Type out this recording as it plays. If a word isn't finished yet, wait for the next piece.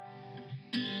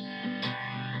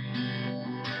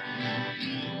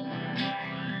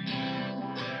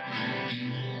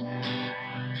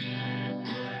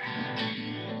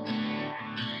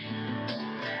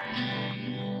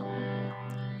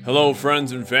Hello,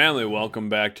 friends and family. Welcome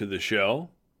back to the show.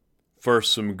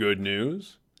 First, some good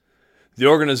news. The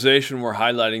organization we're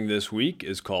highlighting this week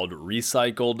is called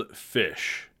Recycled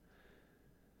Fish.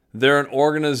 They're an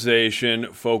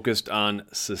organization focused on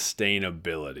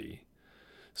sustainability.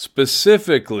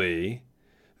 Specifically,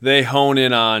 they hone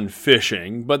in on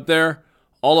fishing, but they're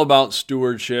all about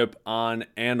stewardship on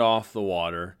and off the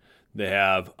water. They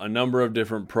have a number of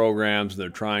different programs. They're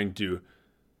trying to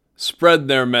spread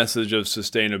their message of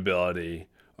sustainability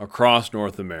across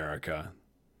North America.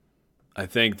 I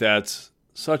think that's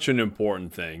such an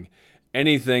important thing.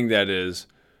 Anything that is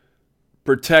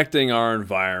protecting our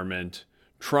environment,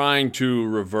 trying to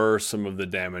reverse some of the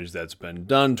damage that's been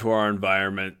done to our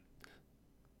environment,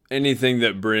 anything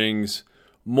that brings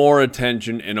more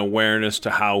attention and awareness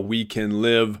to how we can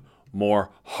live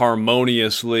more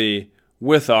harmoniously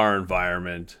with our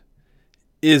environment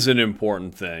is an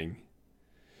important thing.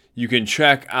 You can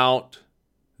check out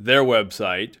their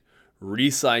website,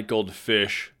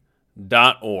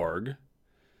 recycledfish.org,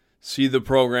 see the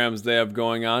programs they have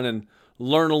going on, and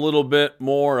learn a little bit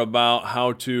more about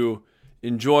how to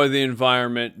enjoy the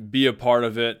environment, be a part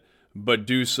of it, but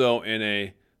do so in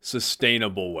a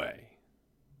sustainable way.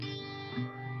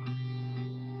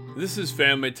 This is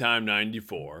Family Time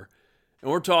 94,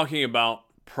 and we're talking about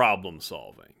problem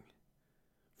solving.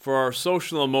 For our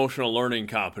social emotional learning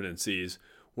competencies,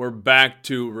 we're back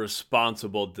to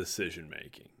responsible decision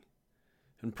making.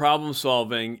 And problem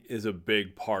solving is a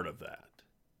big part of that.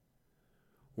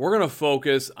 We're going to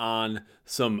focus on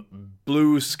some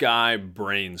blue sky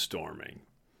brainstorming.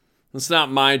 It's not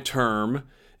my term.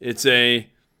 It's a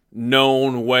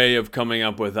known way of coming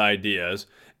up with ideas.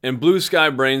 And blue sky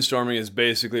brainstorming is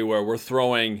basically where we're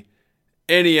throwing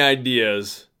any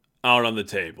ideas out on the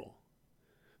table.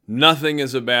 Nothing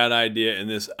is a bad idea in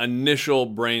this initial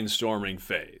brainstorming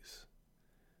phase.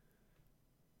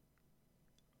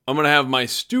 I'm going to have my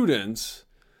students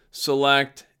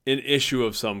select an issue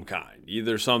of some kind,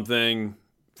 either something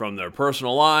from their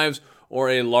personal lives or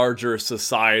a larger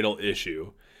societal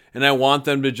issue. And I want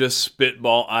them to just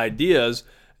spitball ideas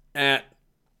at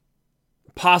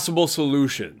possible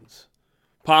solutions,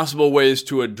 possible ways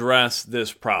to address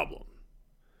this problem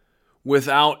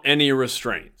without any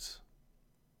restraints.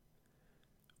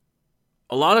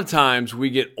 A lot of times we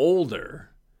get older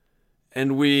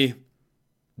and we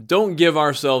don't give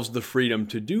ourselves the freedom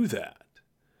to do that.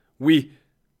 We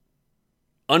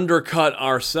undercut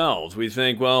ourselves. We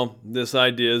think, well, this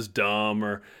idea is dumb,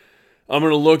 or I'm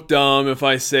going to look dumb if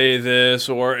I say this,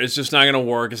 or it's just not going to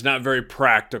work. It's not very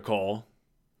practical.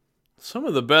 Some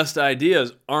of the best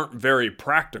ideas aren't very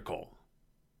practical.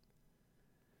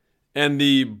 And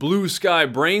the blue sky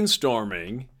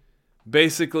brainstorming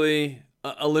basically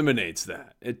eliminates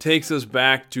that. It takes us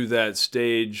back to that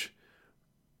stage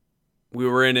we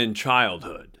were in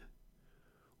childhood,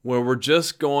 where we're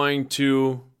just going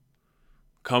to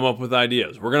come up with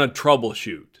ideas. We're going to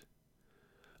troubleshoot.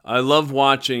 I love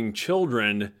watching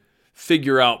children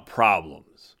figure out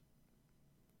problems,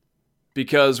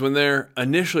 because when they're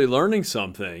initially learning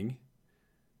something,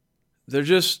 they're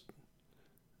just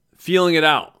feeling it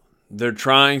out. They're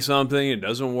trying something, it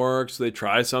doesn't work, so they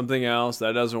try something else.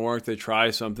 That doesn't work, they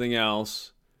try something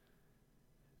else.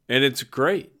 And it's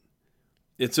great.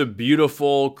 It's a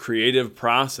beautiful, creative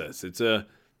process. It's a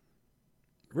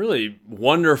really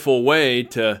wonderful way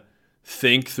to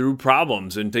think through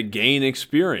problems and to gain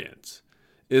experience,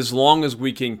 as long as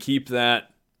we can keep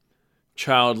that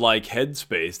childlike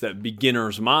headspace, that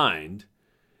beginner's mind,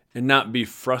 and not be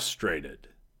frustrated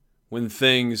when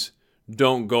things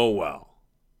don't go well.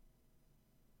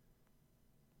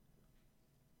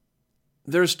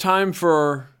 There's time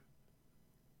for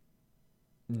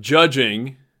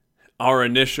judging our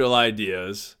initial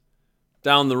ideas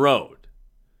down the road,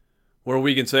 where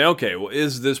we can say, okay, well,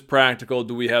 is this practical?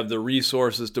 Do we have the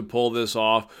resources to pull this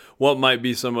off? What might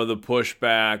be some of the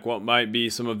pushback? What might be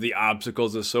some of the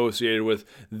obstacles associated with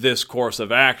this course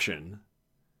of action?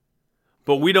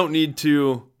 But we don't need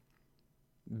to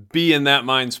be in that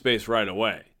mind space right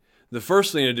away. The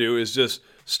first thing to do is just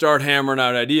start hammering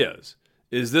out ideas.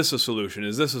 Is this a solution?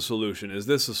 Is this a solution? Is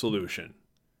this a solution?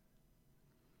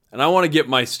 And I want to get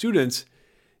my students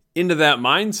into that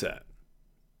mindset.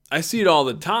 I see it all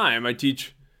the time. I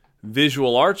teach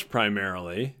visual arts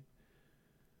primarily,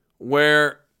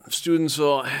 where students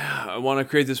will, I want to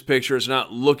create this picture. It's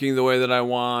not looking the way that I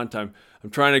want. I'm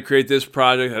trying to create this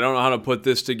project. I don't know how to put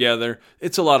this together.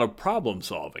 It's a lot of problem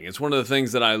solving. It's one of the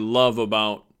things that I love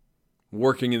about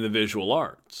working in the visual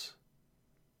arts.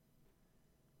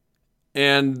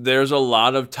 And there's a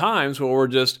lot of times where we're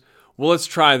just, well, let's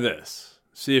try this.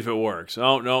 See if it works.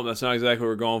 Oh, no, that's not exactly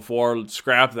what we're going for. Let's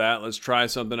scrap that. Let's try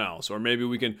something else. Or maybe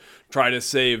we can try to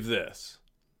save this.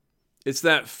 It's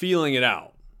that feeling it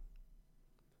out.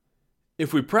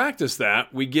 If we practice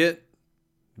that, we get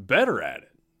better at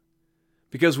it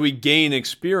because we gain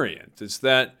experience. It's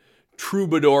that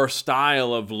troubadour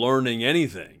style of learning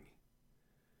anything.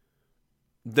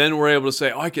 Then we're able to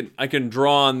say, oh, I can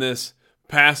draw on this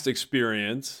past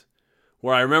experience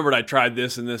where I remembered I tried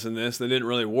this and this and this. That didn't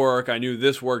really work. I knew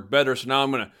this worked better, so now I'm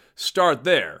going to start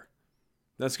there.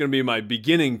 That's going to be my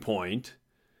beginning point,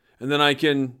 and then I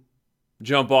can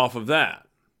jump off of that.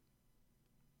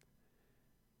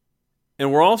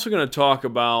 And we're also going to talk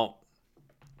about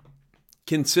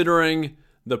considering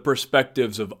the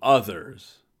perspectives of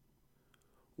others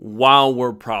while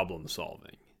we're problem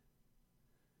solving.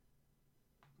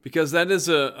 Because that is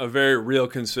a very real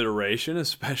consideration,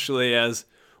 especially as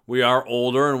we are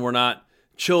older and we're not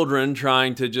children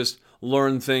trying to just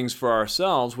learn things for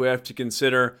ourselves. We have to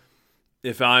consider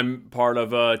if I'm part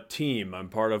of a team, I'm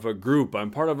part of a group, I'm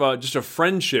part of just a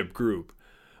friendship group,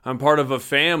 I'm part of a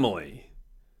family.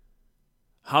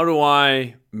 How do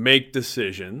I make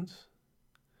decisions?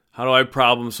 How do I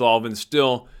problem solve and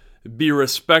still be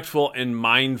respectful and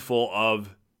mindful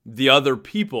of the other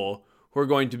people who are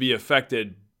going to be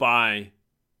affected by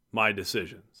my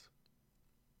decisions?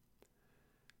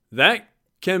 That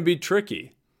can be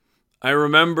tricky. I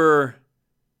remember,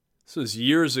 this was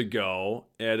years ago,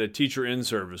 at a teacher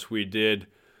in-service, we did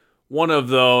one of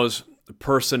those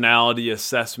personality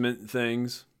assessment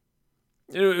things.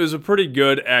 It was a pretty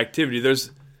good activity.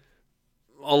 There's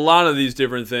a lot of these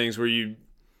different things where you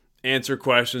answer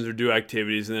questions or do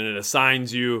activities, and then it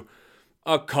assigns you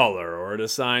a color or it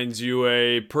assigns you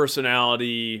a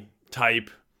personality type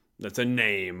that's a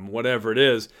name, whatever it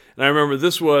is. And I remember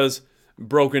this was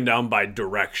broken down by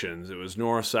directions. It was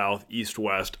north, south, east,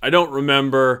 west. I don't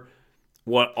remember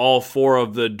what all four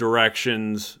of the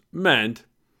directions meant.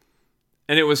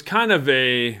 And it was kind of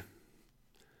a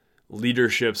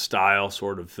leadership style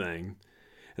sort of thing.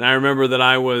 And I remember that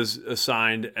I was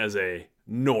assigned as a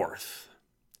north.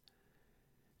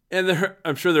 And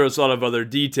I'm sure there was a lot of other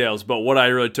details, but what I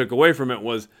really took away from it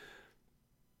was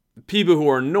people who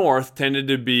are north tended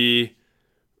to be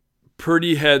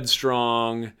pretty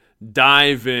headstrong,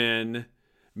 dive in,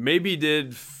 maybe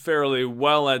did fairly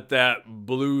well at that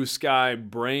blue sky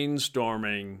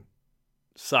brainstorming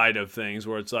side of things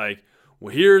where it's like,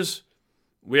 well,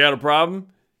 we had a problem,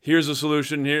 here's a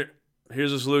solution,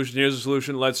 here's a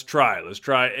solution, let's try it. Let's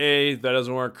try A, that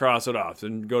doesn't work, cross it off.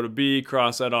 Then go to B,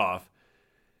 cross that off.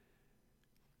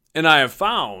 And I have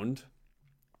found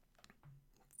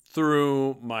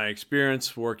through my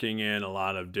experience working in a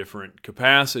lot of different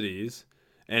capacities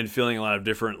and filling a lot of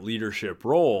different leadership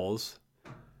roles,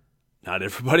 not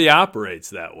everybody operates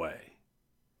that way.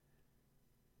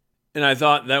 And I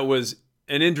thought that was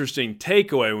an interesting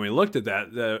takeaway when we looked at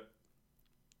that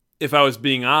if I was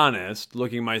being honest,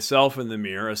 looking myself in the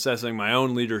mirror, assessing my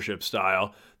own leadership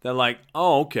style, that like,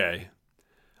 oh, okay,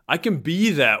 I can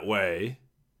be that way,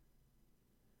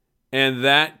 and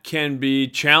that can be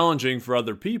challenging for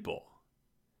other people.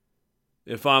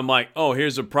 If I'm like, oh,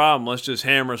 here's a problem, let's just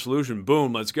hammer a solution,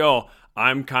 boom, let's go.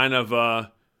 I'm kind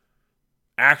of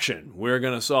action. We're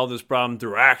going to solve this problem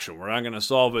through action. We're not going to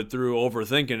solve it through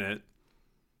overthinking it.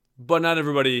 But not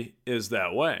everybody is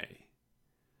that way.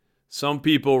 Some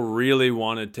people really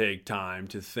want to take time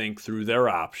to think through their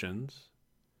options,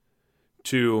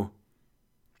 to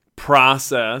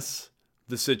process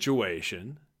the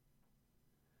situation.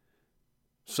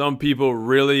 Some people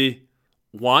really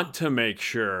want to make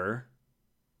sure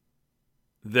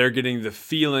they're getting the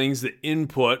feelings, the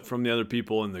input from the other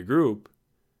people in the group.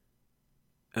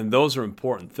 And those are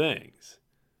important things.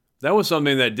 That was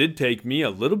something that did take me a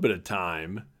little bit of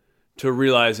time to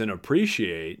realize and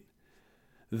appreciate,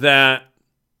 that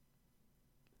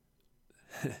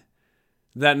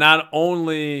not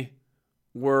only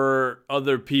were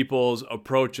other people's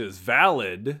approaches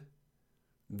valid,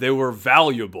 they were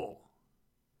valuable.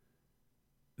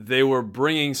 They were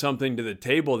bringing something to the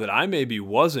table that I maybe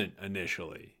wasn't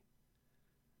initially.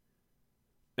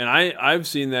 And I've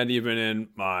seen that even in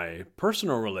my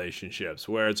personal relationships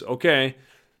where it's, okay,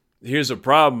 here's a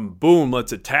problem, boom,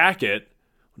 let's attack it.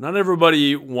 Not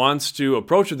everybody wants to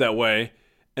approach it that way,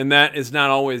 and that is not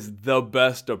always the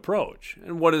best approach.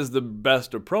 And what is the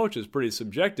best approach is pretty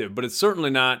subjective, but it's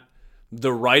certainly not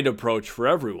the right approach for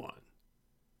everyone.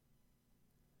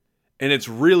 And it's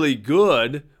really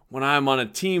good when I'm on a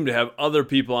team to have other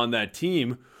people on that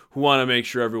team who want to make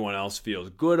sure everyone else feels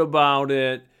good about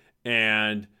it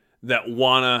and that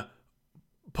want to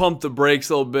pump the brakes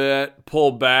a little bit,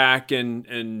 pull back,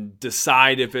 and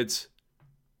decide if it's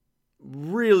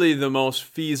really the most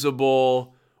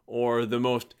feasible or the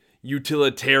most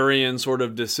utilitarian sort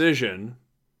of decision.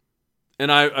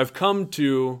 And I've come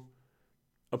to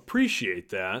appreciate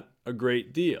that a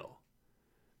great deal.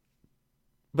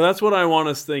 But that's what I want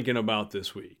us thinking about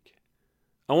this week.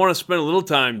 I want to spend a little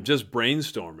time just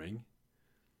brainstorming,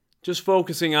 just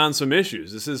focusing on some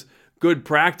issues. This is good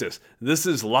practice. This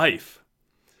is life.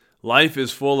 Life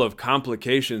is full of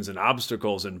complications and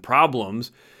obstacles and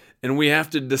problems, and we have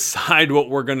to decide what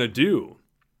we're going to do.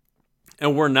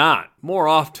 And we're not. More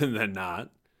often than not,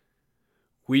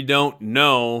 we don't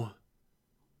know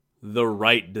the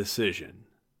right decision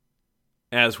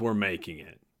as we're making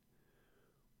it.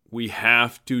 We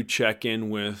have to check in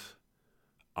with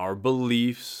our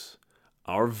beliefs,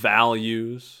 our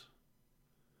values.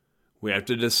 We have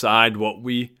to decide what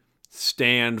we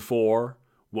stand for,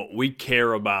 what we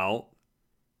care about,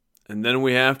 and then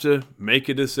we have to make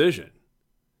a decision.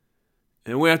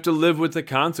 And we have to live with the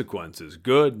consequences,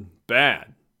 good,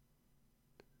 bad.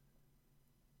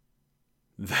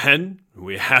 Then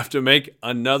we have to make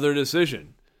another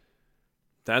decision.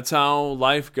 That's how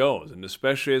life goes, and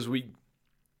especially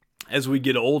as we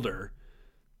get older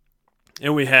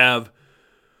and we have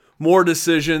more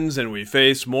decisions and we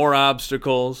face more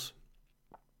obstacles,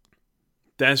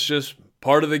 that's just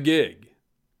part of the gig.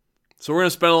 So we're going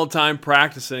to spend a little time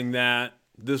practicing that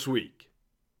this week.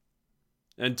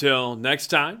 Until next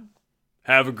time,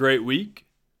 have a great week.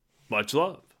 Much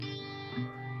love.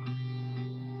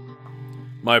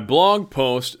 My blog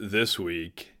post this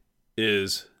week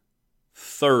is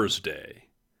Thursday.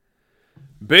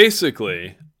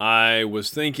 Basically, I was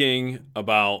thinking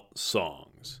about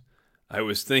songs. I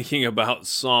was thinking about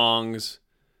songs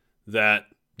that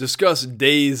discuss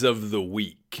days of the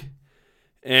week.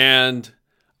 And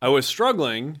I was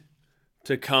struggling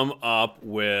to come up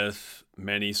with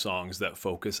many songs that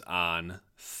focus on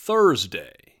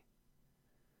Thursday.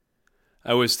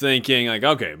 I was thinking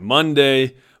okay,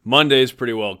 Monday's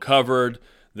pretty well covered.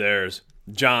 There's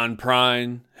John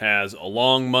Prine has A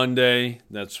Long Monday.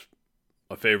 That's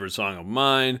a favorite song of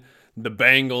mine. The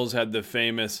Bangles had the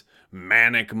famous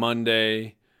Manic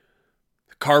Monday.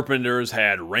 The Carpenters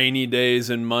had Rainy Days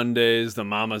and Mondays. The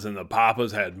Mamas and the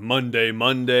Papas had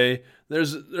Monday.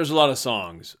 There's a lot of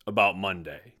songs about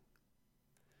Monday.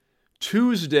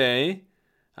 Tuesday,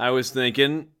 I was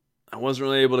thinking, I wasn't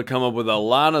really able to come up with a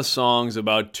lot of songs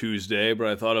about Tuesday, but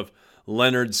I thought of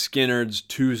Leonard Skinner's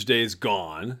Tuesday's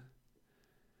Gone.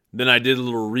 Then I did a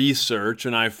little research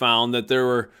and I found that there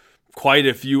were quite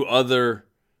a few other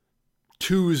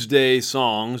Tuesday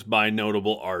songs by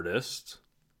notable artists.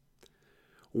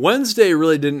 Wednesday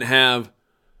really didn't have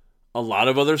a lot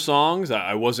of other songs.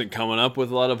 I wasn't coming up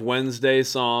with a lot of Wednesday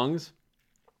songs,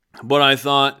 but I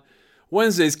thought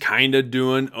Wednesday's kind of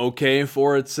doing okay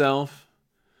for itself.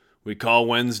 We call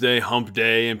Wednesday Hump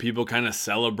Day, and people kind of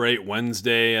celebrate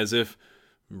Wednesday as if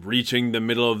reaching the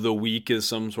middle of the week is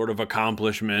some sort of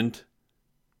accomplishment.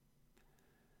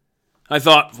 I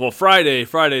thought, well,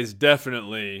 Friday's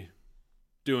definitely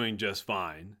doing just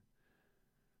fine.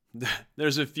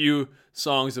 There's a few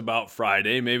songs about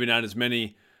Friday, maybe not as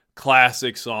many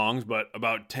classic songs, but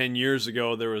about 10 years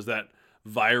ago, there was that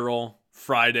viral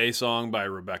Friday song by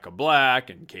Rebecca Black,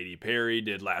 and Katy Perry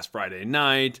did Last Friday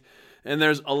Night. And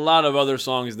there's a lot of other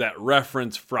songs that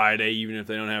reference Friday, even if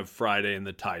they don't have Friday in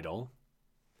the title.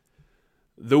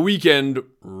 The Weeknd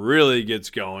really gets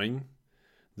going.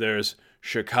 There's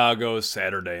Chicago's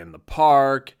Saturday in the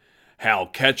Park. Hal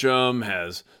Ketchum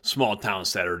has Small Town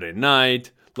Saturday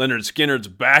Night. Leonard Skinner's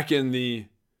back in the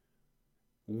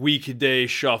weekday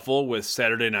shuffle with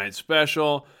Saturday Night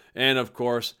Special. And of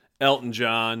course, Elton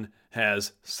John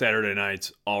has Saturday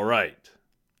Night's All Right.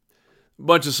 A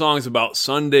bunch of songs about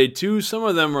Sunday too. Some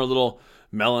of them are a little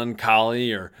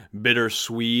melancholy or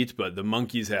bittersweet, but the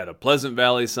Monkees had a Pleasant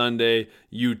Valley Sunday.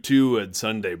 U2 had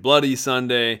Sunday Bloody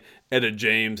Sunday. Etta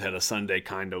James had a Sunday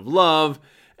Kind of Love.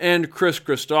 And Chris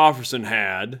Christopherson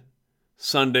had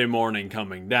Sunday Morning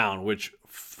Coming Down, which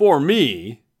for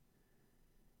me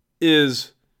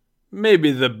is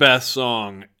maybe the best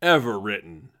song ever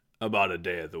written about a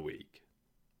day of the week.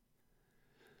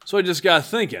 So I just got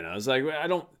thinking. I was like, I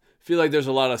don't feel like there's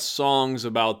a lot of songs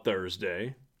about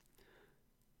Thursday.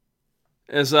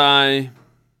 As I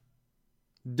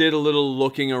did a little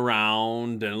looking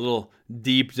around and a little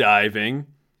deep diving,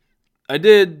 I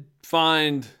did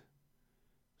find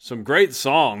some great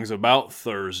songs about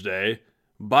Thursday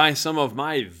by some of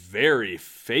my very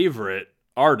favorite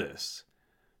artists.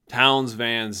 Townes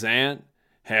Van Zandt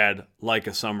had Like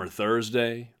a Summer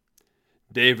Thursday.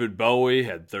 David Bowie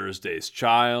had Thursday's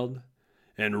Child,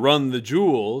 and Run the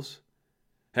Jewels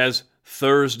has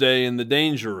Thursday in the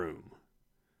Danger Room.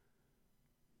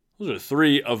 Those are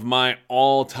three of my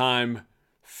all-time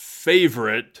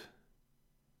favorite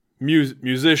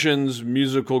musicians,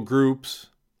 musical groups.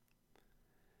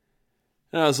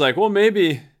 And I was like, well,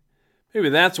 maybe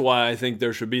that's why I think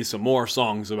there should be some more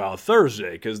songs about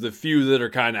Thursday, because the few that are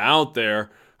kind of out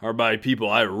there are by people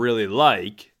I really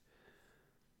like.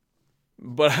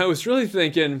 But I was really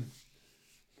thinking,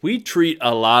 we treat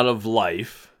a lot of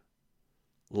life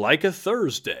like a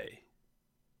Thursday,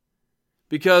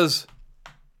 because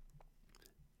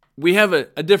we have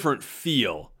a different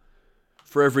feel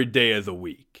for every day of the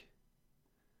week.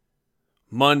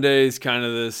 Monday's kind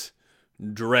of this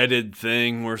dreaded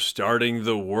thing. We're starting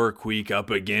the work week up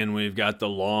again. We've got the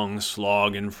long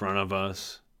slog in front of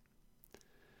us.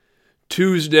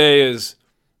 Tuesday is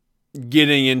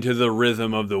getting into the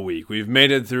rhythm of the week. We've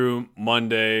made it through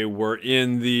Monday. We're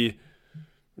in the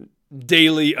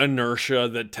daily inertia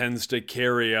that tends to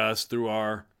carry us through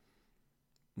our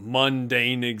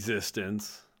mundane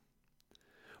existence.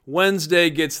 Wednesday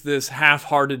gets this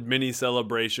half-hearted mini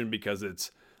celebration because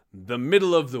it's the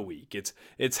middle of the week.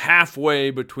 It's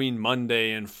halfway between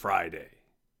Monday and Friday.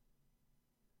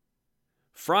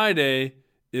 Friday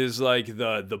is like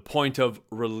the point of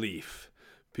relief.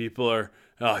 People are,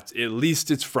 at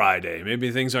least it's Friday.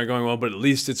 Maybe things aren't going well, but at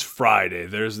least it's Friday.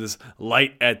 There's this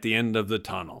light at the end of the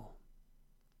tunnel.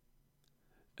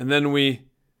 And then we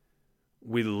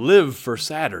live for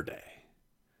Saturday.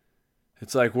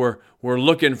 It's like we're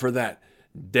looking for that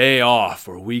day off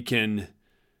where we can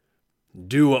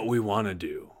do what we want to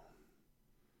do.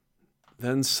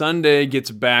 Then Sunday gets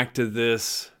back to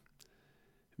this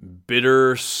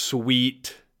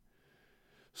bittersweet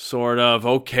sort of,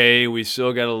 okay, we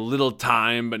still got a little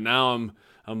time, but now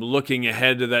I'm looking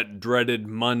ahead to that dreaded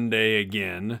Monday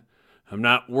again. I'm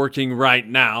not working right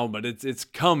now, but it's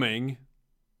coming.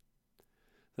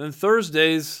 Then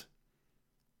Thursday's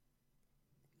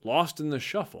lost in the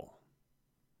shuffle.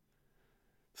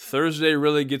 Thursday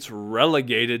really gets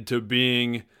relegated to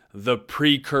being the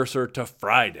precursor to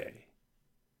Friday.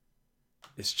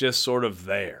 It's just sort of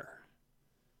there.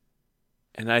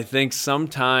 And I think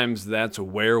sometimes that's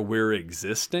where we're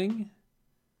existing.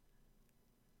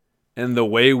 And the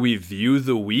way we view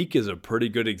the week is a pretty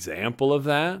good example of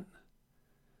that.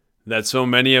 That so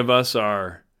many of us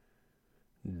are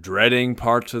dreading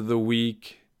parts of the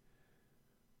week,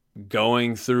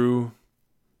 going through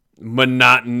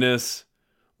monotonous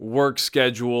work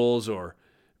schedules or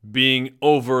being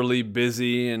overly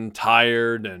busy and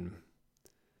tired, and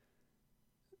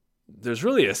there's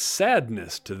really a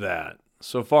sadness to that,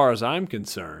 so far as I'm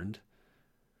concerned,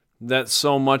 that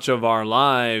so much of our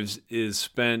lives is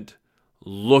spent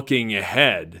looking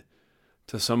ahead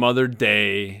to some other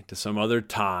day, to some other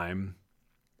time.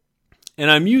 And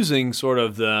I'm using sort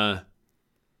of the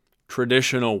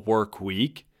traditional work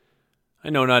week.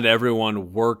 I know not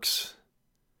everyone works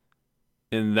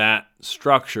in that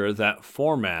structure, that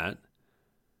format.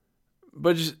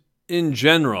 But just in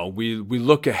general, we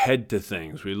look ahead to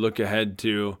things. We look ahead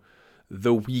to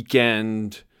the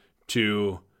weekend,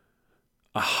 to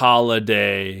a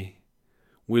holiday.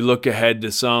 We look ahead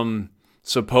to some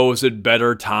supposed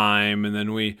better time, and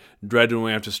then we dread when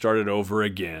we have to start it over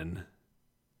again.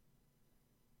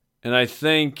 And I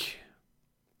think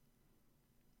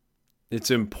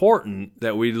it's important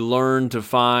that we learn to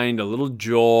find a little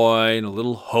joy and a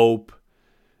little hope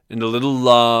and a little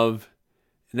love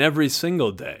in every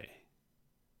single day.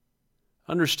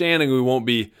 Understanding we won't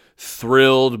be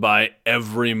thrilled by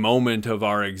every moment of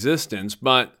our existence,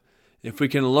 but if we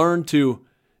can learn to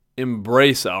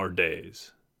embrace our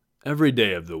days, every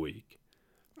day of the week,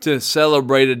 to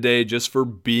celebrate a day just for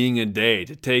being a day,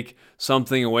 to take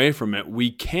something away from it,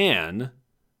 we can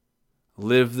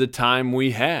live the time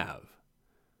we have.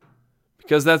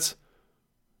 Because that's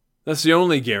the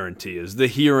only guarantee, is the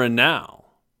here and now.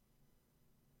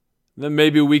 Then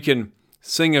maybe we can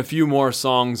sing a few more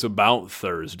songs about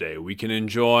Thursday. We can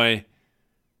enjoy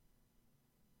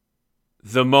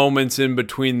the moments in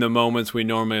between the moments we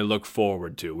normally look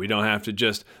forward to. We don't have to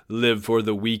just live for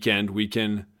the weekend. We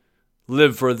can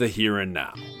live for the here and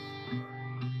now.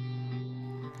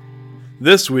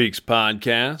 This week's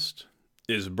podcast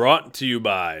is brought to you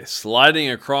by sliding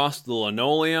across the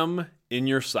linoleum in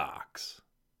your socks.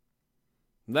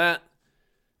 That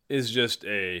is just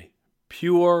a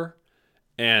pure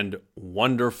and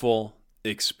wonderful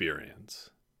experience.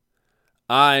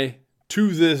 I,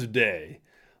 to this day,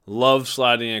 love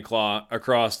sliding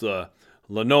across the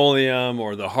linoleum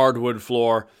or the hardwood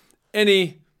floor.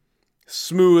 Any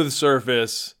smooth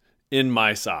surface in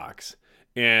my socks.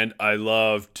 And I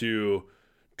love to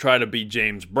try to be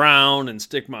James Brown and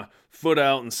stick my foot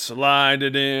out and slide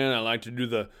it in. I like to do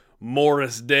the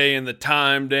Morris Day and the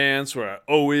Time dance where I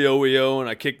oh and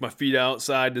I kick my feet out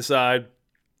side to side.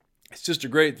 It's just a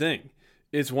great thing.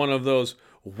 It's one of those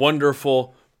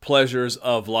wonderful pleasures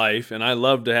of life, and I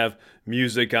love to have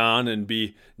music on and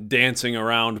be dancing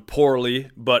around poorly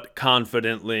but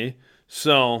confidently.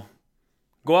 So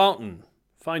go out and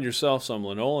find yourself some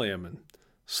linoleum and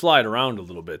slide around a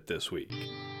little bit this week.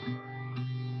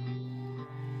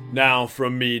 Now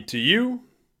from me to you.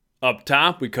 Up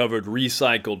top, we covered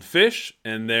recycled fish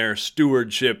and their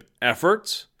stewardship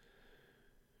efforts.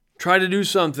 Try to do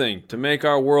something to make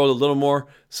our world a little more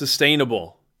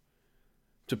sustainable,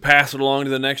 to pass it along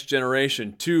to the next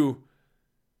generation, to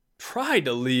try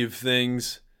to leave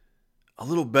things a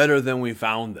little better than we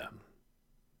found them.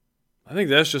 I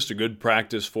think that's just a good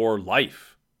practice for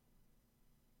life.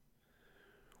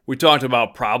 We talked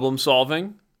about problem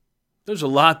solving. There's a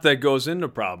lot that goes into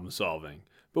problem solving,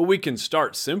 but we can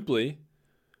start simply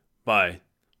by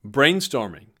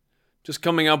brainstorming, just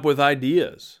coming up with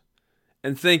ideas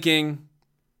and thinking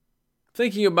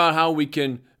about how we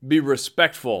can be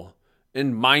respectful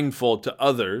and mindful to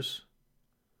others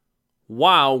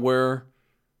while we're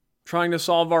trying to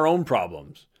solve our own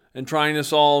problems and trying to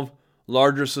solve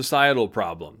larger societal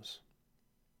problems.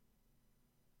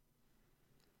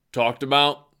 Talked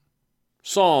about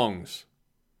songs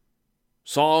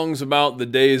about the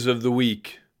days of the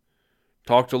week.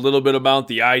 Talked a little bit about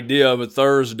the idea of a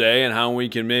Thursday and how we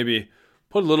can maybe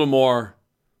put a little more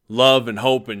love and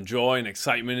hope and joy and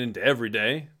excitement into every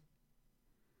day.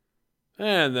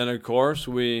 And then, of course,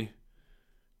 we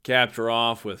capture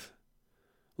off with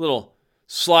a little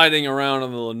sliding around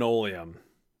on the linoleum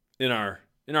in our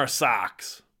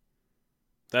socks.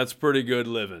 That's pretty good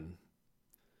living.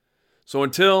 So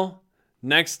until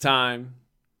next time,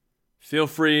 feel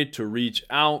free to reach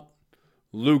out.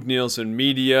 Luke Nielsen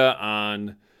Media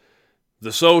on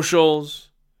the socials,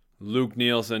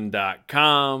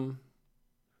 LukeNielsen.com,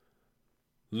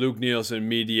 Luke Nielsen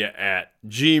Media at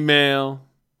Gmail.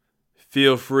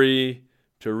 Feel free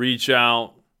to reach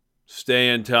out, stay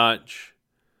in touch.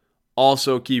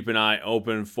 Also keep an eye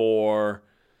open for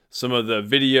some of the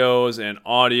videos and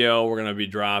audio we're going to be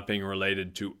dropping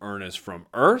related to Ernest from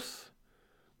Earth,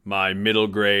 my middle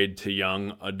grade to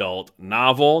young adult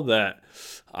novel that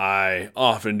I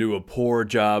often do a poor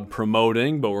job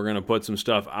promoting, but we're going to put some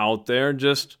stuff out there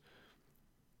just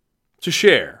to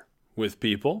share with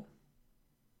people.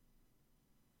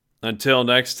 Until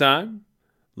next time,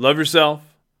 love yourself,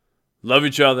 love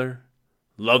each other,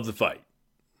 love the fight.